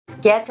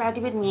Get ready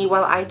with me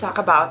while I talk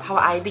about how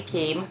I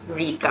became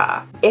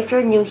Rica. If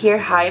you're new here,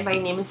 hi, my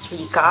name is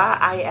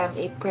Rica. I am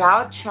a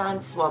proud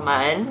trans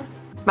woman.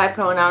 My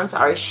pronouns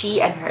are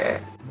she and her.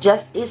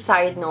 Just a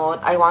side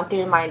note, I want to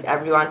remind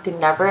everyone to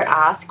never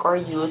ask or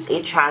use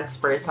a trans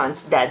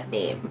person's dead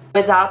name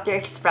without their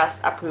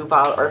express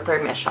approval or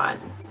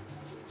permission.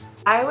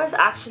 I was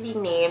actually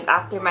named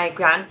after my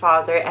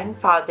grandfather and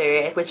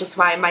father, which is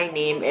why my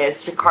name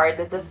is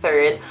Ricardo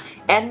III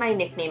and my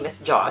nickname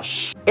is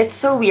Josh. It's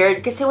so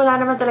weird kasi wala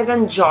naman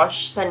talagang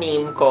Josh sa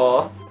name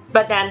ko.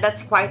 But then,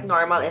 that's quite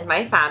normal in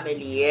my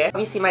family.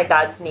 Obviously, my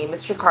dad's name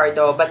is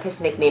Ricardo, but his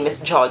nickname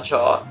is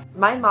Jojo.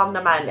 My mom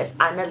naman is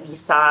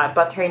Annalisa,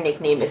 but her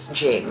nickname is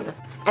Jing.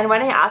 And when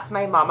I asked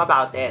my mom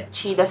about it,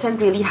 she doesn't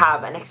really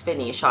have an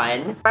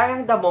explanation.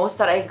 Parang the most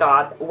that I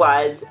got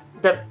was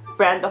the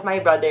friend of my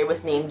brother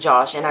was named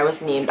Josh and I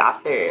was named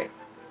after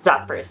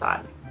that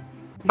person.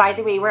 By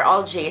the way, we're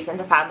all J's in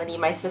the family.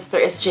 My sister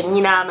is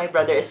Janina, my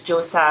brother is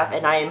Joseph,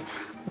 and I'm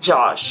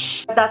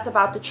Josh. But that's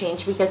about to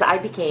change because I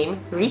became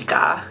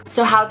Rica.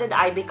 So how did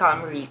I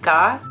become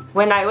Rica?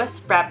 When I was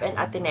prep in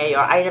Ateneo,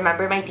 I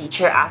remember my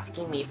teacher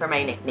asking me for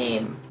my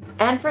nickname.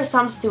 And for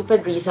some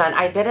stupid reason,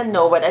 I didn't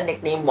know what a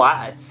nickname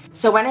was.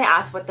 So when I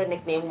asked what the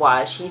nickname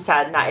was, she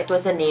said na it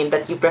was a name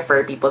that you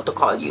prefer people to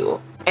call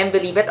you. And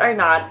believe it or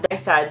not, I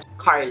said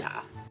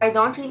Carla. I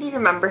don't really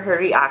remember her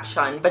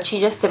reaction, but she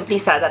just simply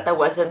said that that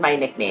wasn't my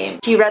nickname.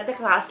 She read the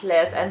class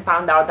list and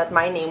found out that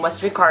my name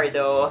was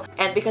Ricardo,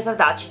 and because of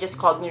that, she just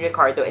called me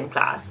Ricardo in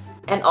class.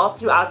 And all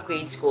throughout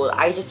grade school,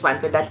 I just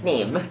went with that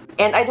name.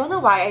 And I don't know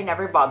why I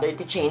never bothered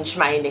to change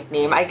my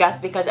nickname. I guess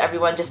because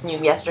everyone just knew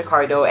me as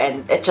Ricardo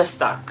and it just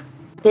stuck.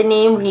 The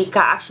name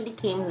Rica actually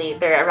came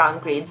later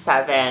around grade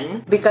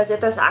 7 because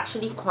it was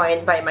actually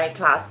coined by my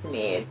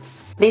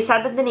classmates. They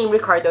said that the name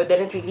Ricardo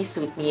didn't really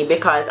suit me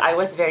because I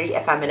was very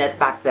effeminate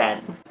back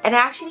then. And I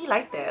actually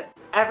liked it.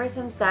 Ever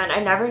since then, I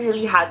never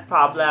really had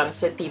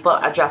problems with people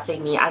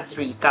addressing me as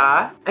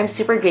Rica. I'm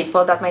super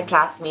grateful that my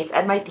classmates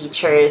and my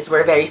teachers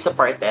were very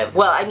supportive.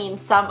 Well, I mean,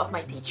 some of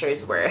my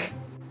teachers were.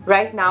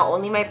 Right now,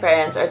 only my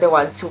parents are the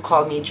ones who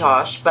call me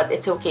Josh, but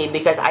it's okay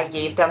because I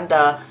gave them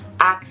the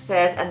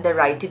access and the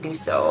right to do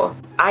so.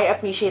 I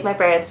appreciate my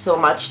parents so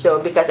much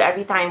though because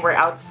every time we're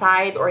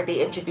outside or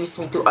they introduce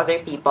me to other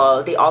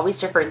people, they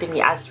always refer to me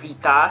as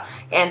Rica,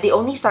 and they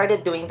only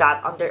started doing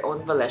that on their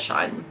own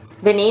volition.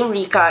 The name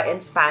Rica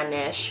in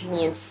Spanish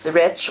means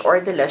rich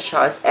or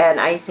delicious, and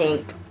I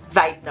think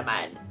vibe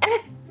naman.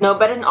 No,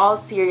 but in all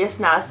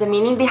seriousness, the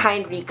meaning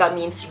behind Rica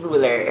means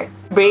ruler.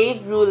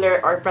 Brave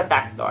ruler or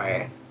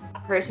protector. A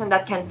person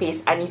that can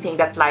face anything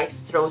that life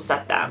throws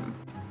at them.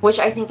 Which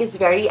I think is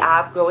very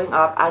apt growing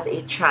up as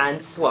a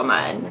trans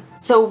woman.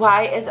 So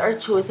why is our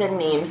chosen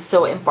name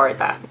so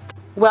important?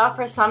 Well,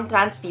 for some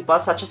trans people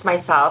such as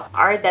myself,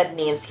 our dead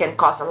names can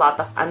cause a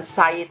lot of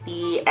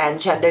anxiety and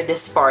gender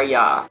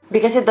dysphoria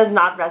because it does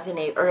not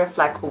resonate or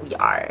reflect who we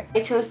are.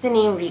 I chose the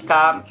name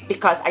Rica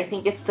because I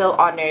think it still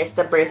honors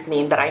the birth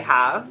name that I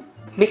have,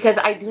 because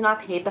I do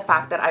not hate the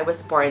fact that I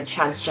was born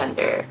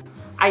transgender.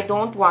 I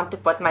don't want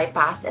to put my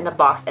past in a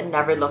box and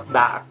never look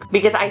back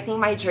because I think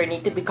my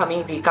journey to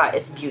becoming Rica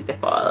is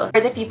beautiful.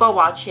 For the people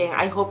watching,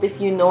 I hope if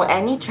you know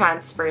any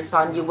trans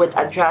person, you would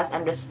address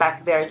and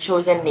respect their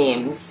chosen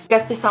names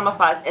because to some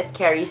of us, it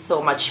carries so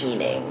much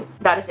meaning.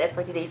 That is it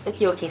for today's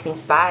video. Okay,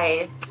 thanks.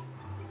 Bye!